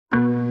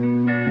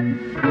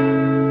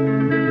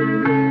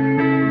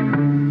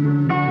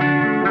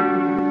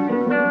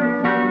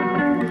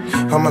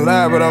I'm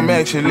alive, but I'm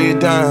actually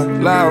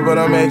dying. Loud, but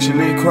I'm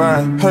actually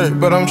crying. Hurt,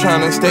 but I'm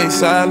trying to stay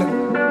silent.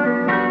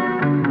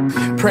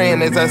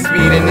 Praying as I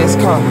speed in this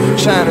car.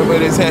 Shining,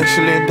 but it's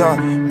actually dark.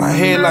 My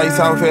headlights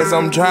off as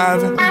I'm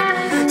driving.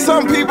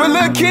 Some people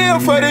look kill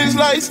for this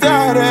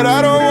lifestyle that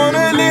I don't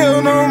wanna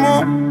live no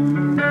more.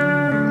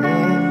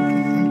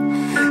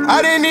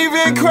 I didn't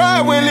even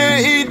cry when Lil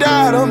E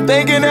died. I'm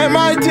thinking that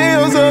my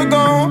tears are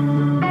gone.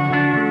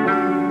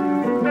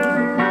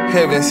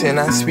 Heaven sent,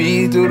 I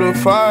speed through the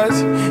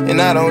forest, and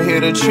I don't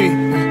hear the tree.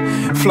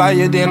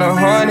 Flyer than a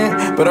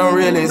hornet, but I'm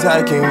real as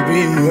I can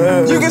be,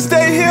 yeah. You can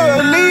stay here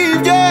or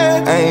leave,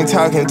 yeah. I ain't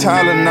talking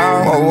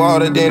Tylenol, more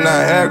water than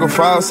Niagara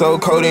Falls, so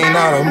codeine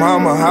out of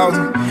mama house.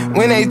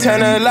 When they turn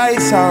the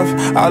lights off,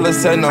 all of a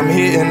sudden I'm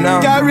hitting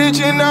out. Got rich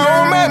and now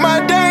I'm at my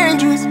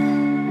dangerous.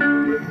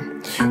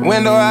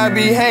 Window I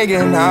be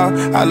hanging out,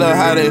 I love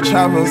how that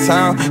chopper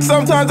sound.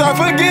 Sometimes I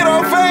forget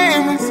I'm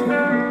famous.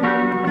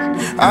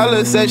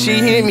 Alla said she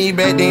hit me,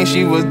 back then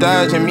she was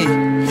dodging me.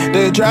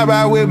 The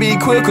drive-by will be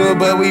quicker,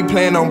 but we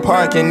plan on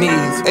parking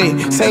these. Hey,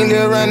 St.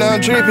 Lil run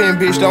on dripping,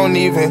 bitch, don't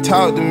even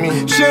talk to me.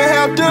 Shouldn't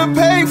have to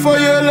pay for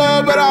your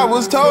love, but I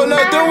was told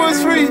nothing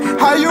was free.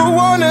 How you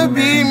wanna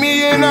be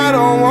me and I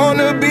don't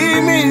wanna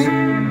be me?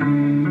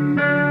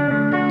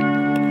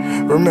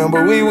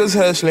 Remember we was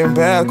hustling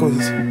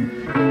backwards.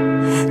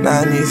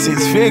 Now I need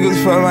 6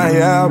 figures for my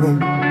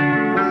album,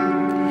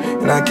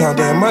 and I count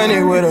that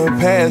money with a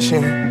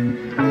passion.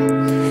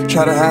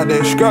 Try to hide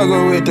that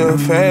struggle with the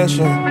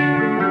fashion.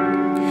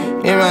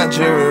 In my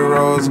jewelry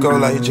rolls go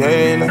like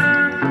jailer.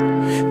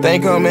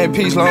 Think I'm at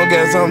peace long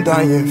as I'm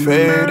dying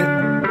faded.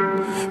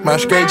 My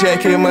straight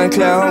jacket,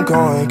 Montclair, I'm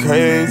going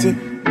crazy.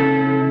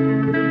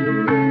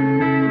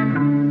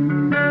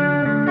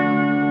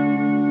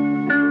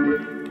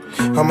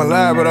 I'm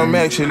alive, but I'm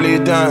actually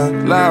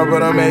dying. Loud,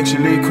 but I'm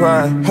actually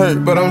crying.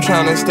 Hurt, but I'm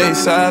trying to stay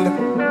silent.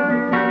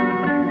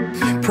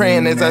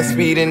 Praying as I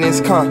speed in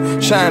this car.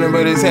 Shining,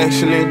 but it's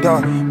actually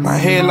dark. My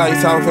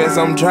headlights off as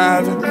I'm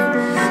driving.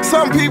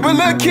 Some people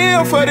look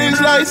kill for this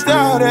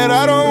lifestyle that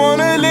I don't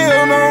wanna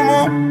live no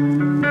more.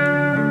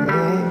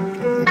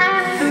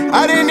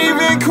 I didn't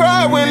even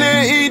cry when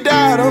Lil E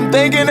died. I'm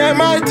thinking that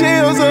my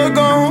tears are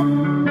gone.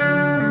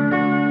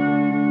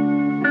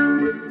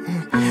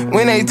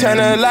 When they turn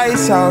the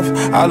lights off,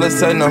 all of a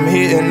sudden I'm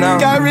hitting out.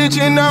 Got rich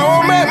and now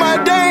I'm at my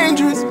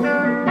dangerous.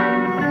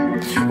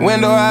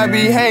 Window I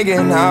be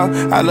hanging out,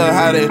 I love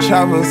how that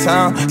chopper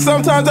sound.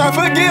 Sometimes I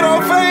forget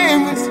I'm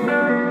famous.